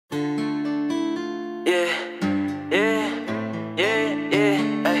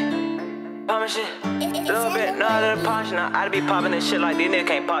now. I be popping this shit like these niggas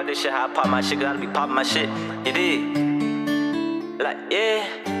can't pop this shit. How I pop my shit, cause I be popping my shit. You dig? Like, yeah.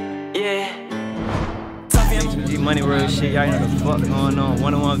 Tuffy Money World shit, y'all know the fuck going on.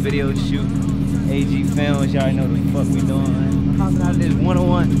 One-on-one video shoot. AG FILMZ, y'all know the fuck we doing, man. Hopping out of this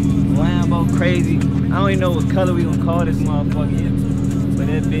one-on-one Lambo crazy. I don't even know what color we gonna call this motherfucker yet. But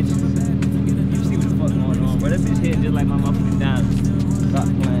that bitch, you see what the fuck going on, bro. That bitch hit just like my motherfucking diamond. Stop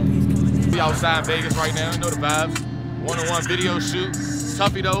playing. We outside in Vegas right now, you know the vibes. One-on-one video shoot.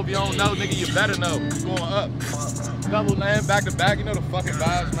 TuffyDoee, if you don't know, nigga, you better know. It's going up. Double land, back to back, you know the fucking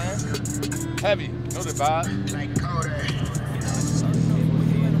vibes, man. Heavy, you know the vibes.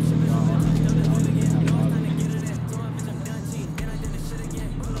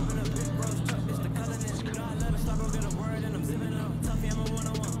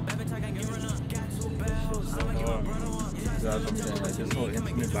 That's what I'm saying, like this whole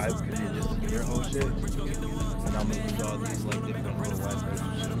intimate vibe could be just your whole shit. And I'm gonna do all these like different worldwide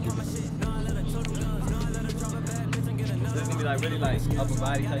versions. This is gonna be like really like upper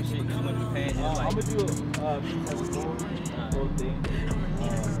body type shit. Cause you want to be paying like. I'm gonna do a full thing.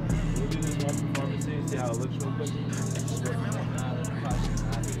 We'll do this one performance, see how it looks real quick.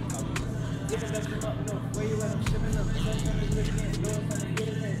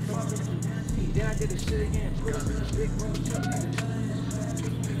 Then I did the shit again.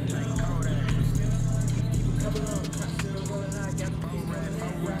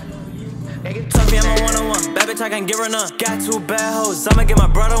 Tuffy, I'm a one-on-one. Bad bitch, I can't give her none. Got 2 bad hoes, I'ma get my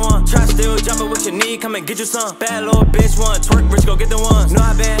brother one. Try still jumping with your knee, come and get you some. Bad little bitch one, twerk rich, go get the ones. Know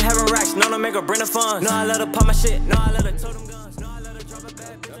I been having racks, no, don't make her bring the funds. Know I let her pop my shit, know I let her tote them guns. Know I let her drop a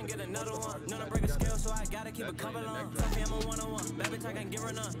bad bitch and get another one. Know I break a scale, so I gotta keep a couple on. Tuffy, I'm a one-on-one. Bad bitch, I can't give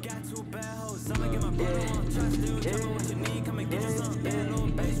her none. Got 2 bad hoes, I'ma get my brother one. Try still jumping with your knee, come and get you some. Bad little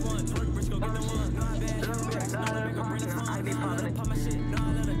bitch one, twerk rich, go get the ones. Know I been having racks, no, don't make her bring the funds. I be popping, pop my shit, know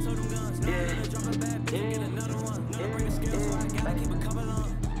I let her tote them guns. Know I let her drop a bad bitch and get another one. Know I break a scale, so I gotta keep a couple on.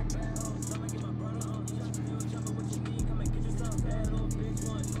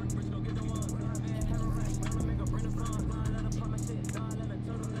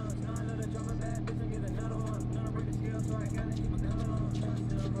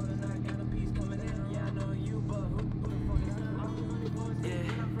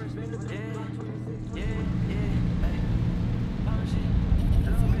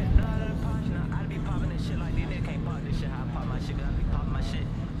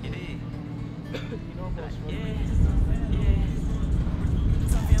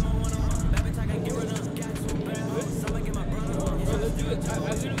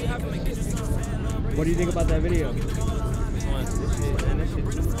 What do you think about that video? This shit, man, this shit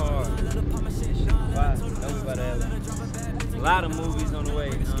too hard. Why? Tell me about that. A lot of movies on the way,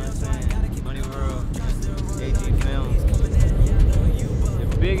 you know what I'm saying? Money World, AG FILMZ.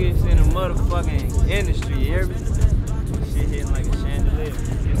 The biggest in the motherfucking industry, you hear me? Shit hitting like a chandelier,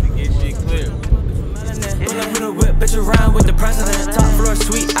 just to get shit clear. Pull up with a whip, bitch around with the president. Top floor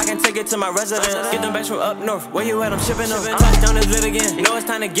suite, I can take it to my residence. Get them bags from up north, where you at? I'm shipping them. Touchdown is lit again, you know it's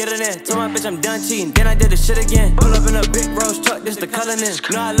time to get it in. Told my bitch I'm done cheating, then I did the shit again. Pull up in a big rose truck, this the color in. You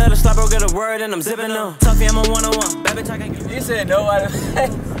know I let a slap bro get a word and I'm zipping them. Tuffy, I'm a one-on-one, bad bitch I can get. You said no, I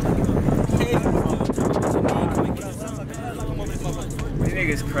These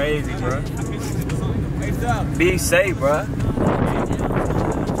niggas crazy, bro. Be safe, bro.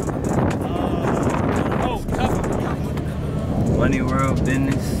 Money World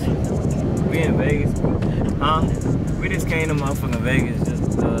business. We in Vegas. Huh? We just came to motherfucking Vegas just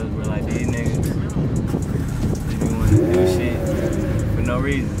because we're like these niggas. They be wanting to do shit for no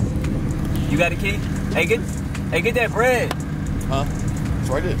reason. You got a key? Hey, get that bread. Huh? It's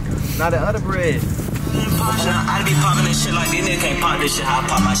right there. Not the other bread. I be popping this shit like these niggas can't pop this shit. How I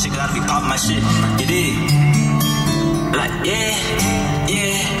pop my shit, cause I be popping my shit. You dig? Like, yeah.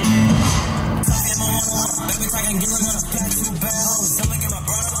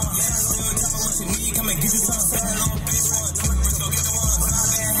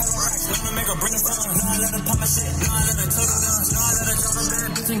 Bring the phone, now I let her pop my shit, now I let her total guns, now I let her drop a bad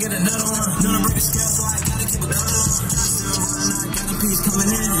bitch and get another one. Now I break the scale, so I gotta keep another one. Still running, I got a piece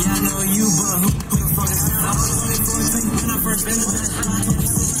coming in. Yeah, I know you, but who the fuck is that? I was 24 when I first been to bed.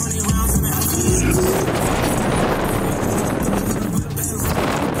 20 rounds in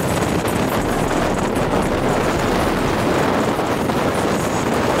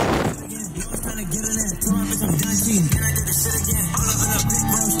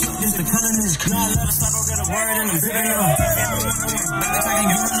the word and I'm zipping up.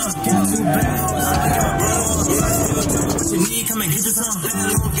 Got 2 bad hoes,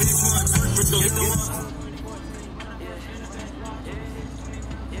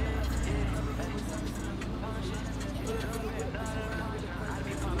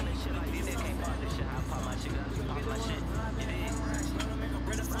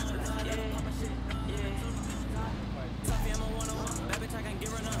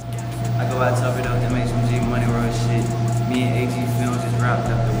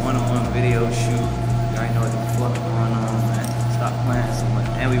 video shoot. You already know what the fuck going on, man. Stop playing so much.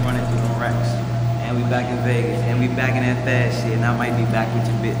 And we running through them racks. And we back in Vegas. And we back in that fast shit. And I might be back with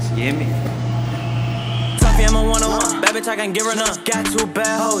your bitch. You hear me? Tuffy, I'm a one-on-one. Bad bitch, I can't give her none. Got 2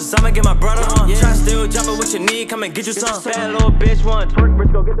 bad hoes, I'ma get my brother one. Try still jumping with your knee, come and get you some. Bad little bitch one. Twerk,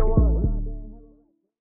 bitch, go get the one.